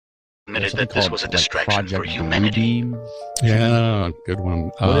admitted that this was a distraction for humanity. Yeah, good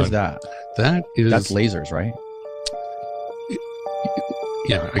one. What is that? That's lasers, right?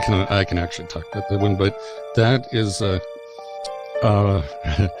 Yeah, I can actually talk about that one, but that is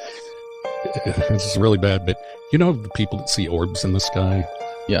this is really bad, but you know the people that see orbs in the sky?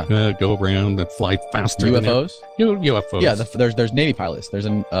 Yeah. Go around that fly faster. UFOs? UFOs. Yeah, there's Navy pilots. There's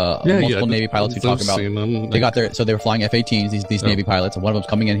multiple Navy pilots who talk about. They got their, so they were flying F-18s. These Navy pilots, and one of them's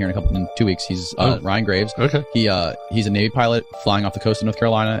coming in here in 2 weeks. He's Ryan Graves. Okay. He's a Navy pilot flying off the coast of North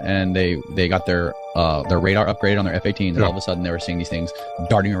Carolina, and they got their radar upgraded on their F-18s, and all of a sudden they were seeing these things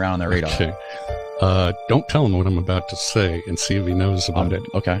darting around on their radar. Okay. Don't tell him what I'm about to say and see if he knows about it.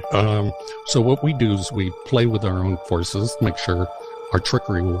 Okay. So what we do is we play with our own forces, make sure our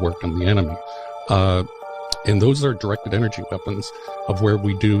trickery will work on the enemy. And those are directed energy weapons of where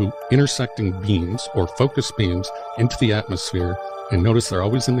we do intersecting beams or focus beams into the atmosphere. And notice they're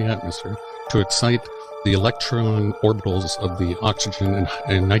always in the atmosphere to excite the electron orbitals of the oxygen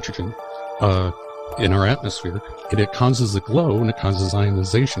and nitrogen in our atmosphere. And it causes a glow and it causes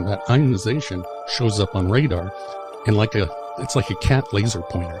ionization. That ionization shows up on radar and it's like a cat laser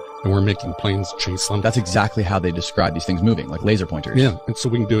pointer, and we're making planes chase them. That's exactly how they describe these things moving, like laser pointers. Yeah, and so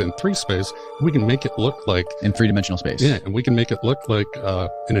we can do it in 3 space. We can make it look like in 3-dimensional space. Yeah, and we can make it look like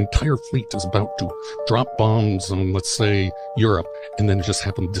an entire fleet is about to drop bombs on, let's say, Europe, and then just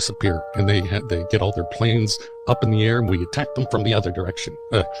have them disappear. And they get all their planes up in the air, and we attack them from the other direction,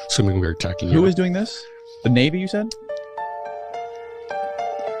 assuming we're attacking Europe. Who is doing this? The Navy, you said?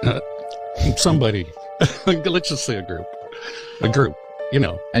 Somebody. Let's just say a group. You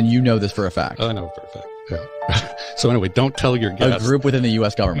know. And you know this for a fact. I know for a fact, yeah. So anyway, don't tell your guests. A group within the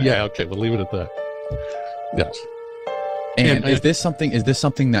U.S. government. Yeah, okay, we'll leave it at that. Yes. And is this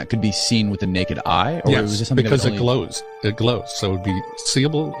something that could be seen with the naked eye? Or Yes, is this something because that it glows. It glows. So it would be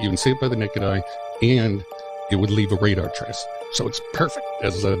seeable. You can see it by the naked eye, and it would leave a radar trace. So it's perfect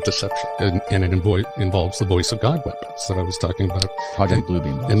as a deception. And it involves the voice of God weapons that I was talking about. Project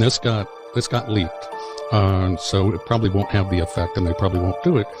Bluebeam. And this got leaked. So it probably won't have the effect, and they probably won't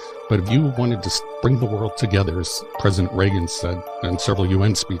do it. But if you wanted to bring the world together, as President Reagan said in several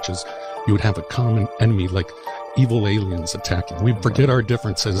UN speeches, you would have a common enemy like evil aliens attacking. We forget our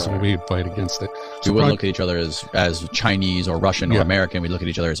differences and we fight against it. So we wouldn't look at each other as Chinese or Russian or American. We look at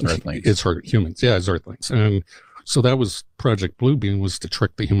each other as Earthlings. It's humans. Yeah, as Earthlings. And so that was Project Bluebeam, was to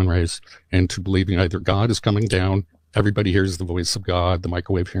trick the human race into believing either God is coming down, everybody hears the voice of God, the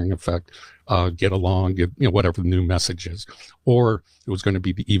microwave hearing effect, get along, whatever the new message is. Or it was going to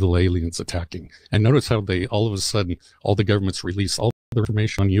be the evil aliens attacking. And notice how they, all of a sudden, all the governments release all the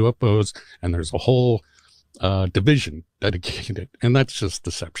information on UFOs, and there's a whole division dedicated. And that's just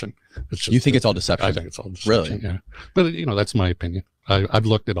deception. You think it's all deception? I think it's all deception. Really? Yeah. But, that's my opinion. I've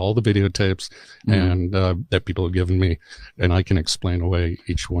looked at all the videotapes and that people have given me, and I can explain away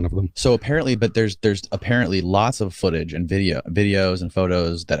each one of them. So apparently, but there's apparently lots of footage and videos and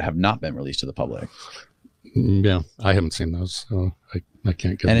photos that have not been released to the public. Yeah, I haven't seen those, so I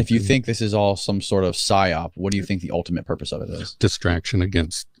can't get. And if you think this is all some sort of psyop, what do you think the ultimate purpose of it is? Distraction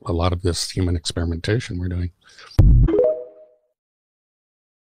against a lot of this human experimentation we're doing.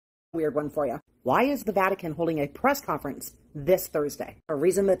 Weird one for you. Why is the Vatican holding a press conference this Thursday? A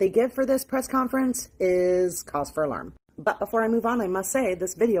reason that they give for this press conference is cause for alarm. But before I move on, I must say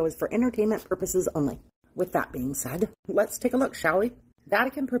this video is for entertainment purposes only. With that being said, let's take a look, shall we?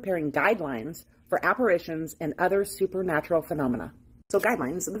 Vatican preparing guidelines for apparitions and other supernatural phenomena. So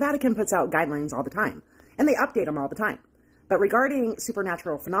guidelines, the Vatican puts out guidelines all the time, and they update them all the time. But regarding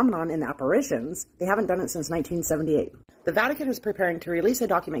supernatural phenomenon and apparitions, they haven't done it since 1978. The Vatican is preparing to release a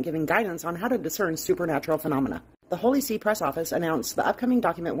document giving guidance on how to discern supernatural phenomena. The Holy See Press Office announced the upcoming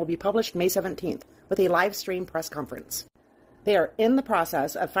document will be published May 17th with a live stream press conference. They are in the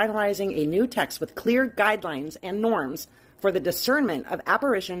process of finalizing a new text with clear guidelines and norms for the discernment of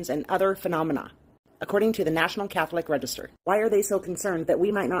apparitions and other phenomena, according to the National Catholic Register. Why are they so concerned that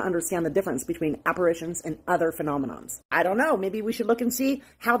we might not understand the difference between apparitions and other phenomenons? I don't know. Maybe we should look and see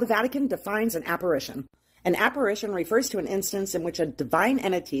how the Vatican defines an apparition. An apparition refers to an instance in which a divine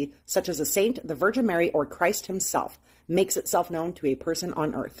entity, such as a saint, the Virgin Mary, or Christ himself, makes itself known to a person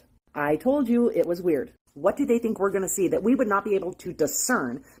on earth. I told you it was weird. What do they think we're going to see that we would not be able to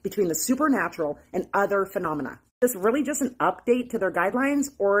discern between the supernatural and other phenomena? Is this really just an update to their guidelines,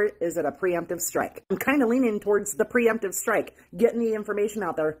 or is it a preemptive strike? I'm kind of leaning towards the preemptive strike, getting the information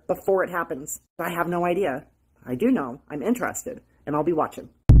out there before it happens. I have no idea. I do know I'm interested, and I'll be watching.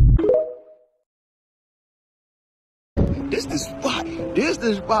 This the spot. This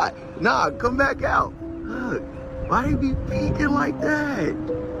the spot. Nah, come back out. Look, why they be peeking like that?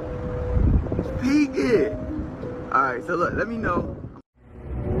 Alright, so look, let me know.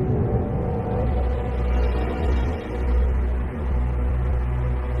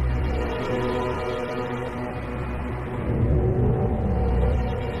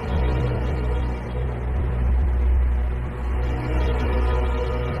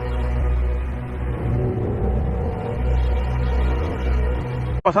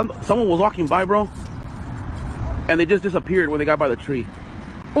 Someone was walking by, bro, and they just disappeared when they got by the tree.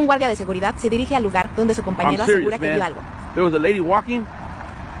 Un guardia de seguridad se dirige al lugar donde su compañero asegura que vio algo. There was a lady walking,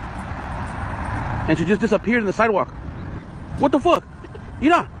 and she just disappeared in the sidewalk. What the fuck?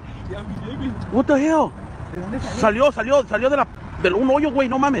 Mira. What the hell? Salió de un hoyo, güey,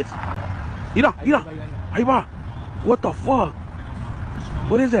 no mames. Mira. Ahí va. What the fuck?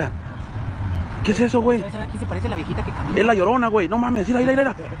 What is that? ¿Qué es eso, güey? Es la llorona, güey. No mames,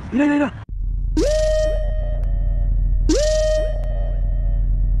 mira.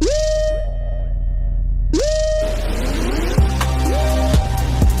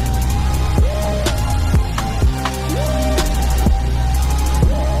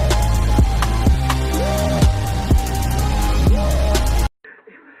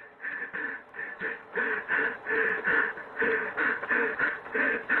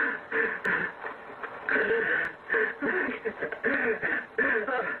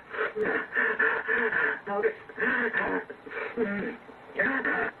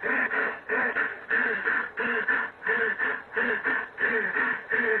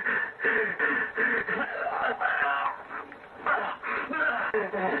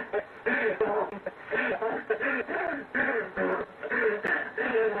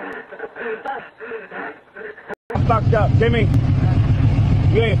 Fucked up, Timmy.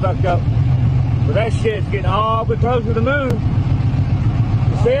 You ain't fucked up. But that shit's getting all but close to the moon.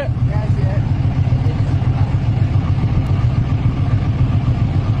 You see it? Yeah, I see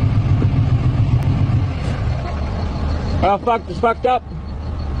it. Our fuck is fucked up.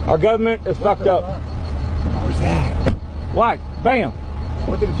 Our government is fucked up. What was that? What? Bam.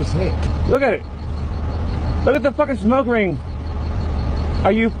 What did it just hit? Look at it. Look at the fucking smoke ring.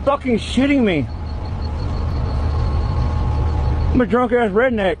 Are you fucking shitting me? I'm a drunk ass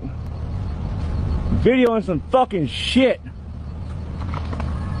redneck videoing some fucking shit.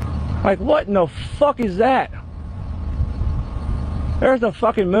 Like, what in the fuck is that? There's the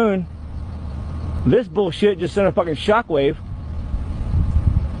fucking moon. This bullshit just sent a fucking shockwave.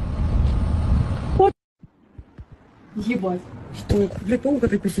 What? Ебать. Что? Блядь, паук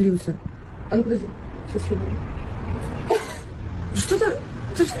опять поселился. А ну подожди. Что-то...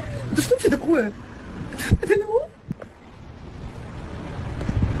 Да что это такое? Это не он?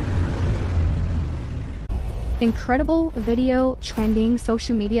 Incredible video trending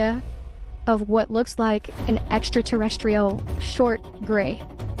social media of what looks like an extraterrestrial short gray.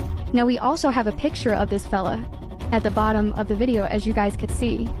 Now we also have a picture of this fella at the bottom of the video, as you guys could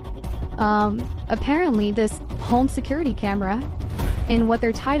see. Apparently this home security camera in what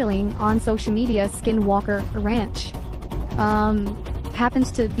they're titling on social media Skinwalker Ranch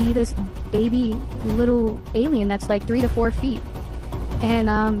happens to be this baby little alien that's like 3 to 4 feet.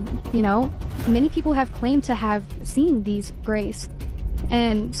 And you know, many people have claimed to have seen these grays,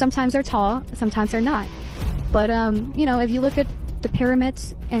 and sometimes they're tall, sometimes they're not. But you know, if you look at the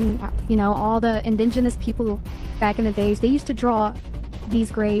pyramids and you know, all the indigenous people back in the days, they used to draw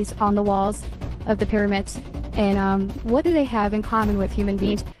these grays on the walls of the pyramids. And what do they have in common with human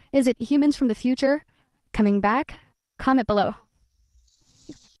beings? Is it humans from the future coming back? Comment below.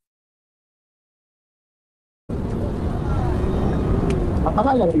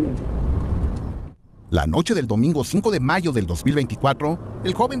 La noche del domingo 5 de mayo del 2024,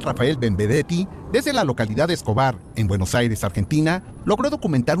 el joven Rafael Benvedetti, desde la localidad de Escobar, en Buenos Aires, Argentina, logró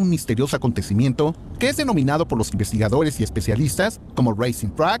documentar un misterioso acontecimiento que es denominado por los investigadores y especialistas como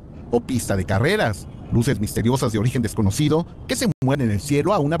Racing Track o pista de carreras. Luces misteriosas de origen desconocido que se mueven en el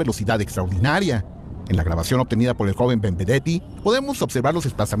cielo a una velocidad extraordinaria. En la grabación obtenida por el joven Benvedetti, podemos observar los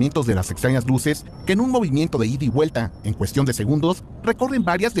desplazamientos de las extrañas luces que en un movimiento de ida y vuelta, en cuestión de segundos, recorren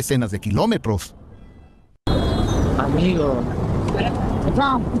varias decenas de kilómetros. Amigo.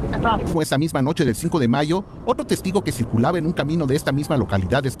 Esa misma noche del 5 de mayo, otro testigo que circulaba en un camino de esta misma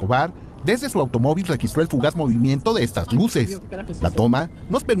localidad de Escobar, desde su automóvil registró el fugaz movimiento de estas luces. La toma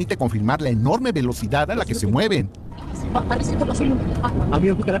nos permite confirmar la enorme velocidad a la que se mueven.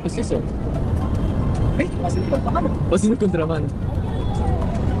 Amigo, ¿qué carajo es eso? ¿O haciendo contramano?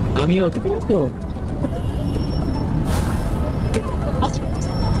 Amigo, ¿qué carajo?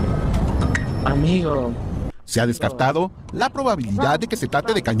 Amigo. Se ha descartado la probabilidad de que se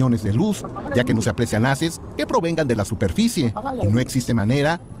trate de cañones de luz, ya que no se aprecian haces que provengan de la superficie, y no existe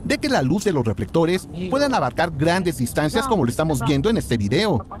manera de que la luz de los reflectores puedan abarcar grandes distancias como lo estamos viendo en este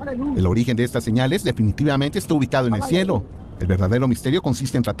video. El origen de estas señales definitivamente está ubicado en el cielo. El verdadero misterio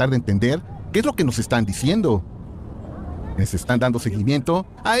consiste en tratar de entender qué es lo que nos están diciendo. Les están dando seguimiento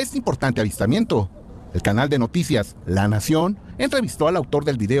a este importante avistamiento. El canal de noticias La Nación entrevistó al autor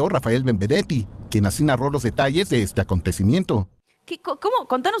del video, Rafael Benvedetti, quien así narró los detalles de este acontecimiento. ¿Cómo?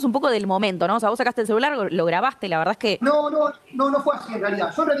 Contanos un poco del momento, ¿no? O sea, vos sacaste el celular, lo grabaste, la verdad es que... No fue así en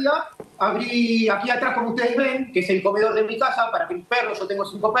realidad. Yo en realidad abrí aquí atrás, como ustedes ven, que es el comedor de mi casa, para que mis perros, yo tengo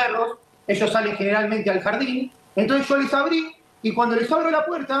 5 perros, ellos salen generalmente al jardín. Entonces yo les abrí, y cuando les abro la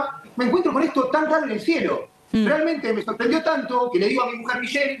puerta, me encuentro con esto tan raro en el cielo. Realmente me sorprendió tanto que le digo a mi mujer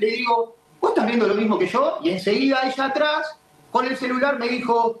Michelle, le digo, ¿vos estás viendo lo mismo que yo? Y enseguida ella atrás, con el celular, me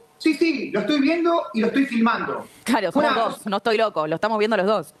dijo, sí, lo estoy viendo y lo estoy filmando. Claro, somos dos, no estoy loco, lo estamos viendo los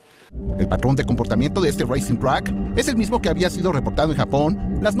dos. El patrón de comportamiento de este racing track es el mismo que había sido reportado en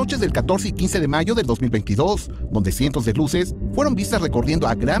Japón las noches del 14 y 15 de mayo del 2022, donde cientos de luces fueron vistas recorriendo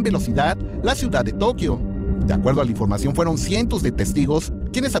a gran velocidad la ciudad de Tokio. De acuerdo a la información, fueron cientos de testigos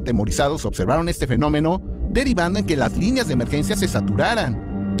quienes atemorizados observaron este fenómeno, derivando en que las líneas de emergencia se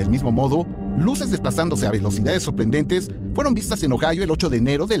saturaran. Del mismo modo, luces desplazándose a velocidades sorprendentes fueron vistas en Ohio el 8 de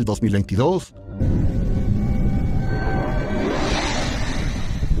enero del 2022.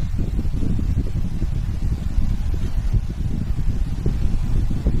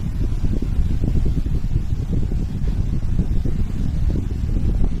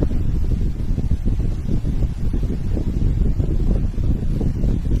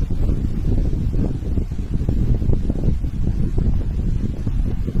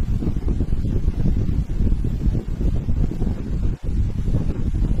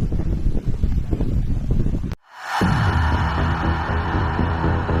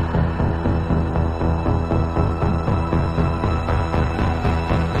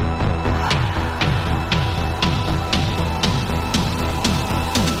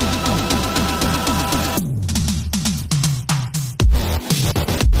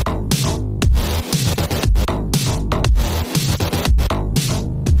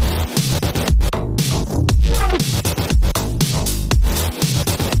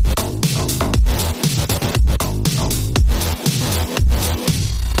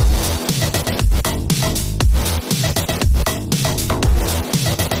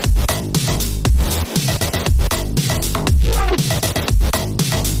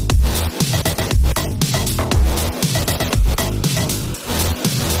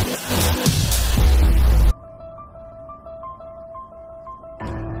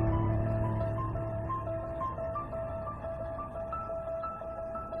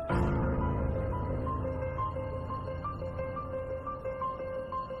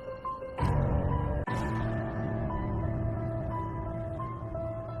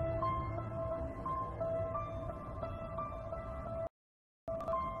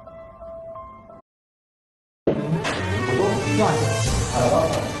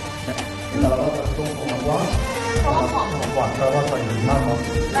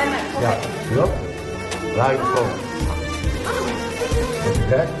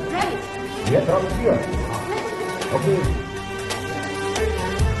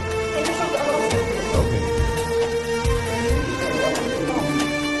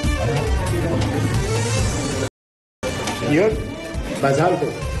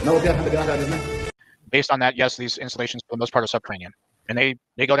 Based on that, yes, these installations for the most part are subterranean, and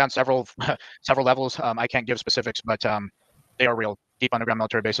they go down several levels. I can't give specifics, but they are real. Deep underground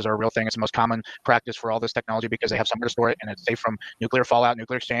military bases are a real thing. It's the most common practice for all this technology because they have somewhere to store it, and it's safe from nuclear fallout,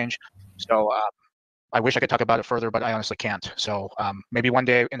 nuclear exchange. So I wish I could talk about it further, but I honestly can't. So maybe one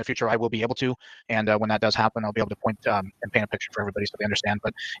day in the future I will be able to, and when that does happen, I'll be able to point and paint a picture for everybody so they understand.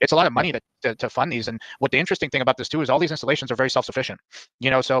 But it's a lot of money to fund these, and what the interesting thing about this too is all these installations are very self-sufficient.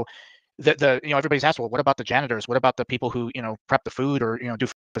 So everybody's asked, well, what about the janitors? What about the people who prep the food or do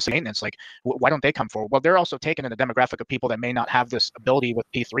facility maintenance? Like, why don't they come forward? Well, they're also taken in the demographic of people that may not have this ability with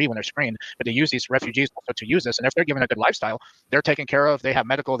P3 when they're screened, but they use these refugees also to use this. And if they're given a good lifestyle, they're taken care of. They have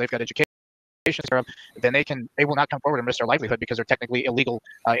medical. They've got education. Then they will not come forward and risk their livelihood because they're technically illegal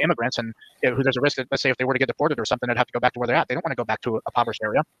immigrants, and there's a risk that, let's say, if they were to get deported or something, they'd have to go back to where they're at. They don't want to go back to a impoverished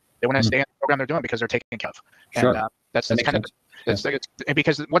area. They want to stay in the program they're doing because they're taken care of. Sure. And that's kind of it's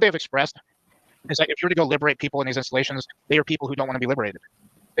because what they've expressed is that if you were to go liberate people in these installations, they are people who don't want to be liberated.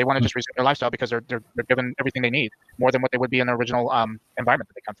 They want to just resume their lifestyle because they're given everything they need more than what they would be in their original environment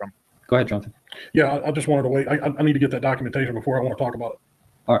that they come from. Go ahead, Jonathan. Yeah, I just wanted to wait. I need to get that documentation before I want to talk about it.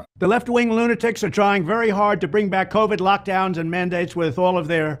 The left-wing lunatics are trying very hard to bring back COVID lockdowns and mandates with all of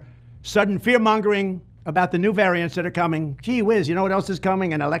their sudden fear-mongering about the new variants that are coming. Gee whiz, you know what else is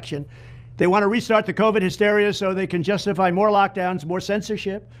coming? An election. They want to restart the COVID hysteria so they can justify more lockdowns, more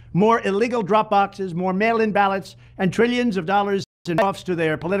censorship, more illegal drop boxes, more mail-in ballots, and trillions of dollars in offs to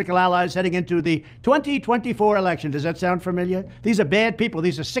their political allies heading into the 2024 election. Does that sound familiar? These are bad people.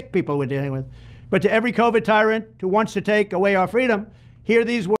 These are sick people we're dealing with. But to every COVID tyrant who wants to take away our freedom, hear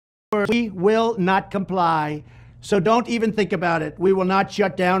these words: we will not comply. So don't even think about it. We will not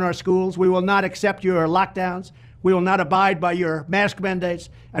shut down our schools. We will not accept your lockdowns. We will not abide by your mask mandates.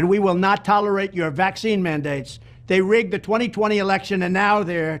 And we will not tolerate your vaccine mandates. They rigged the 2020 election, and now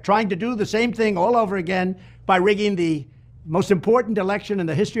they're trying to do the same thing all over again by rigging the most important election in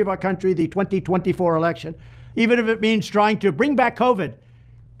the history of our country, the 2024 election, even if it means trying to bring back COVID.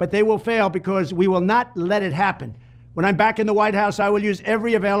 But they will fail because we will not let it happen. When I'm back in the White House, I will use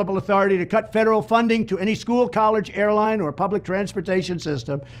every available authority to cut federal funding to any school, college, airline, or public transportation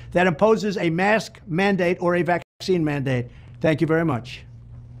system that imposes a mask mandate or a vaccine mandate. Thank you very much.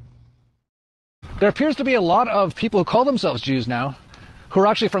 There appears to be a lot of people who call themselves Jews now who are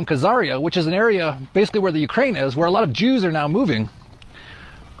actually from Khazaria, which is an area basically where the Ukraine is, where a lot of Jews are now moving.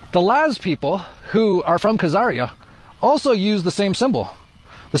 The Laz people who are from Khazaria also use the same symbol,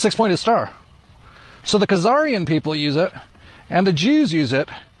 the six-pointed star. So the Khazarian people use it, and the Jews use it,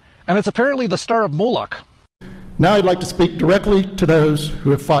 and it's apparently the Star of Moloch. Now I'd like to speak directly to those who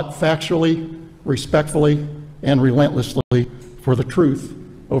have fought factually, respectfully, and relentlessly for the truth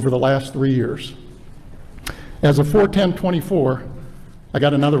over the last 3 years. As of 4/10/24, I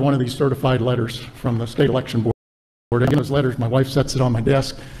got another one of these certified letters from the State Election Board. I get those letters, my wife sets it on my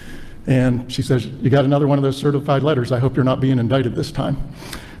desk, and she says, "You got another one of those certified letters. I hope you're not being indicted this time."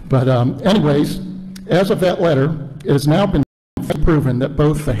 But anyways, as of that letter, it has now been proven that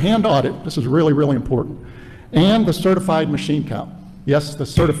both the hand audit, this is really, really important, and the certified machine count, yes, the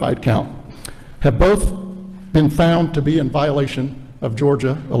certified count, have both been found to be in violation of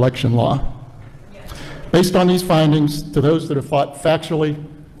Georgia election law. Based on these findings, to those that have fought factually,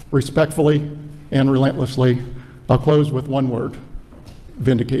 respectfully, and relentlessly, I'll close with one word: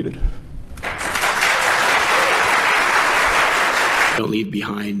 vindicated. Don't leave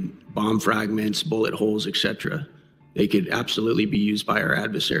behind bomb fragments, bullet holes, etc. They could absolutely be used by our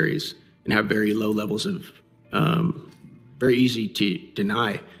adversaries and have very low levels of, very easy to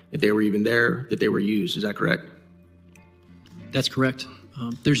deny that they were even there, that they were used. Is that correct? That's correct.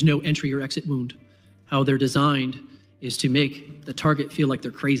 There's no entry or exit wound. How they're designed is to make the target feel like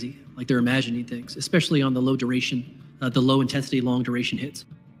they're crazy, like they're imagining things, especially on the low duration, the low intensity, long duration hits.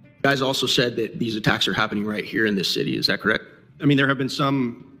 You guys also said that these attacks are happening right here in this city. Is that correct? I mean, there have been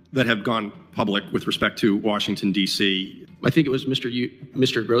some that have gone public with respect to Washington, D.C. I think it was Mr.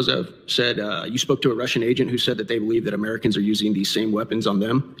 Grozev said you spoke to a Russian agent who said that they believe that Americans are using these same weapons on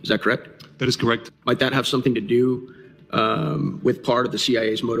them. Is that correct? That is correct. Might that have something to do with part of the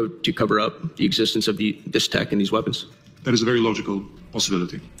CIA's motive to cover up the existence of this tech and these weapons? That is a very logical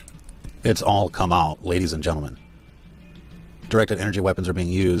possibility. It's all come out, ladies and gentlemen. Directed energy weapons are being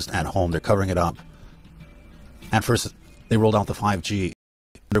used at home. They're covering it up. At first, they rolled out the 5G.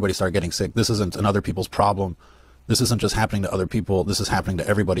 Everybody started getting sick. This isn't another people's problem. This isn't just happening to other people. This is happening to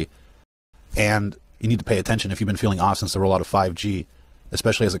everybody. And you need to pay attention if you've been feeling off since the rollout of 5G,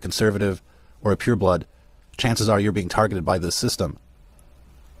 especially as a conservative or a pureblood. Chances are you're being targeted by this system.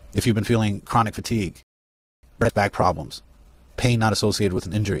 If you've been feeling chronic fatigue, back problems, pain not associated with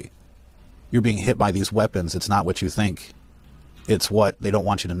an injury, you're being hit by these weapons. It's not what you think. It's what they don't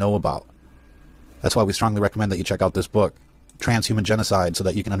want you to know about. That's why we strongly recommend that you check out this book, Transhuman Genocide, so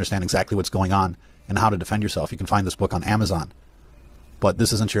that you can understand exactly what's going on and how to defend yourself. You can find this book on Amazon. But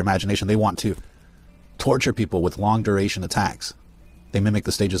this isn't your imagination. They want to torture people with long duration attacks. They mimic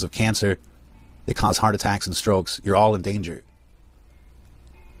the stages of cancer. They cause heart attacks and strokes. You're all in danger.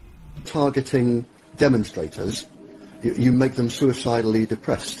 Targeting demonstrators, you make them suicidally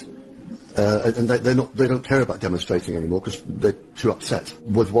depressed. And they don't care about demonstrating anymore because they're too upset.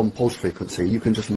 With one pulse frequency, you can just